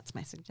 that's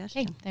my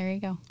suggestion. Okay, there you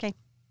go. Okay.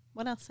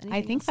 What else?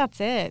 I think that's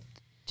it.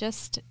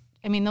 Just,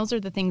 those are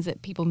the things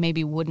that people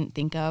maybe wouldn't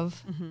think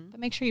of. Mm-hmm. But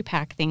make sure you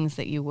pack things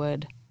that you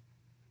would.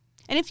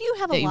 And if you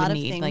have a lot of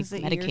things like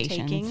that medications. you're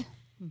taking,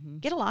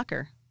 get a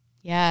locker.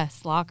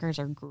 Yes, lockers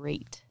are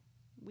great.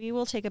 We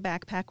will take a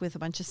backpack with a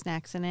bunch of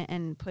snacks in it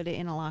and put it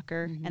in a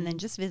locker and then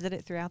just visit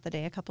it throughout the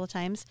day a couple of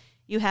times.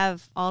 You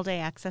have all day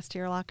access to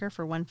your locker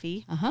for one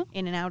fee,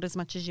 in and out as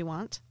much as you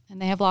want.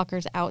 And they have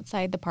lockers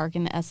outside the park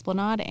in the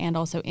Esplanade and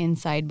also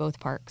inside both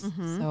parks.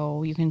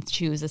 So you can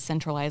choose a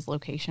centralized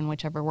location,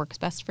 whichever works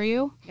best for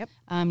you. Yep.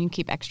 You can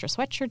keep extra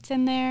sweatshirts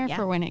in there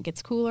for when it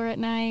gets cooler at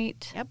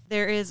night. Yep.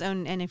 There is,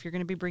 and if you're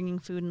going to be bringing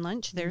food and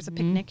lunch, there's a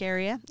picnic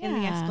area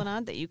in the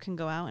Esplanade that you can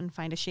go out and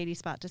find a shady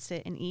spot to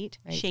sit and eat.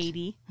 Right.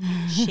 Shady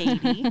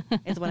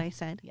is what I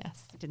said.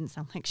 Yes. It didn't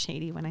sound like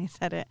shady when I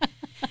said it.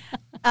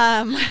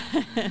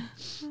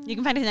 You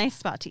can find a nice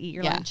spot to eat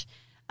your lunch.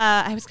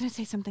 I was going to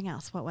say something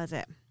else. What was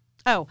it?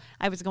 Oh,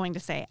 I was going to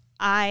say,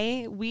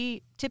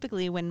 we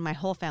typically, when my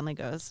whole family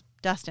goes,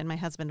 Dustin, my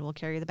husband, will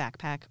carry the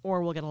backpack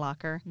or we'll get a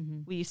locker.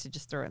 We used to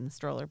just throw it in the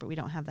stroller, but we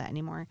don't have that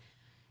anymore.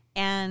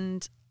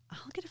 And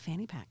I'll get a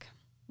fanny pack.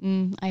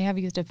 I have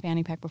used a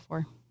fanny pack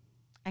before.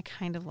 I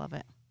kind of love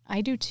it. I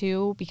do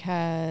too,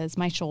 because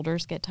my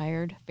shoulders get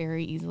tired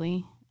very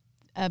easily.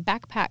 A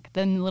backpack,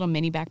 the little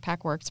mini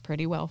backpack works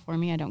pretty well for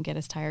me. I don't get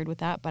as tired with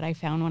that, but I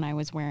found when I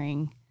was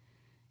wearing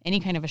any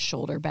kind of a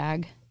shoulder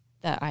bag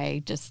that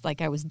I just,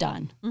 I was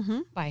done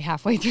by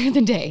halfway through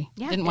the day.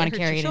 Yeah, didn't want to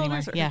carry it anymore.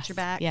 It hurts your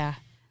back. Yeah.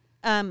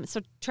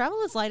 So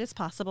travel as light as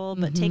possible,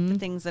 but take the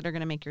things that are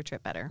going to make your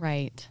trip better.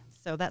 Right.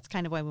 So that's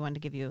kind of why we wanted to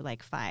give you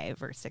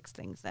 5 or 6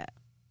 things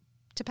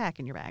to pack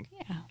in your bag.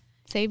 Yeah.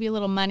 Save you a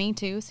little money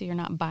too, so you're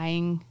not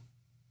buying,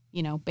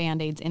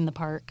 Band-Aids in the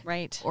park.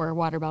 Right. Or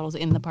water bottles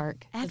in the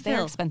park. Advil.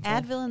 They're expensive.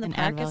 Advil in the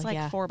park is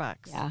 $4.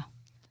 Yeah.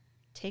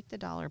 Take the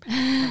 $1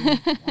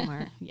 pack from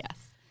Walmart. Yes.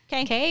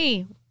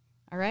 Okay.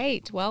 All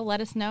right. Well, let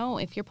us know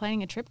if you're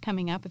planning a trip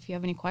coming up, if you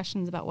have any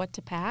questions about what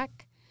to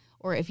pack,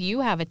 or if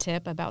you have a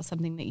tip about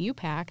something that you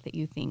pack that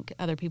you think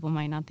other people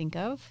might not think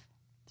of,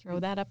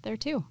 throw that up there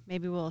too.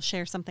 Maybe we'll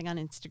share something on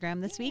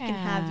Instagram this week and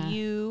have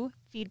you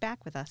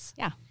feedback with us.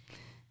 Yeah.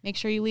 Make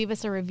sure you leave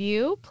us a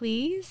review,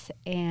 please.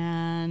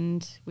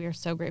 And we are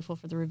so grateful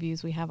for the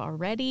reviews we have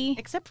already.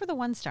 Except for the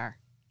 1-star.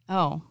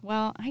 Oh,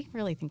 well, I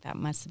really think that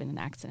must have been an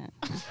accident.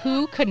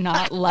 Who could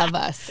not love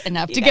us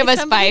enough to give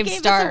us 5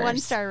 stars? Us a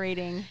 1-star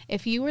rating.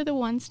 If you were the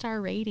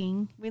 1-star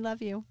rating, we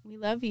love you. We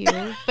love you.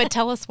 But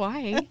tell us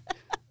why.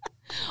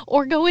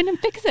 Or go in and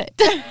fix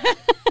it.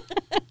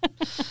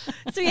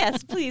 So,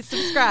 yes, please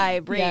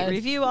subscribe, rate,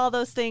 review, all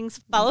those things.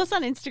 Follow us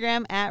on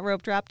Instagram at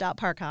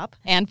ropedrop.parkhop.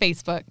 And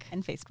Facebook.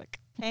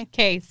 Okay.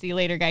 Okay, see you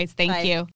later, guys. Thank you.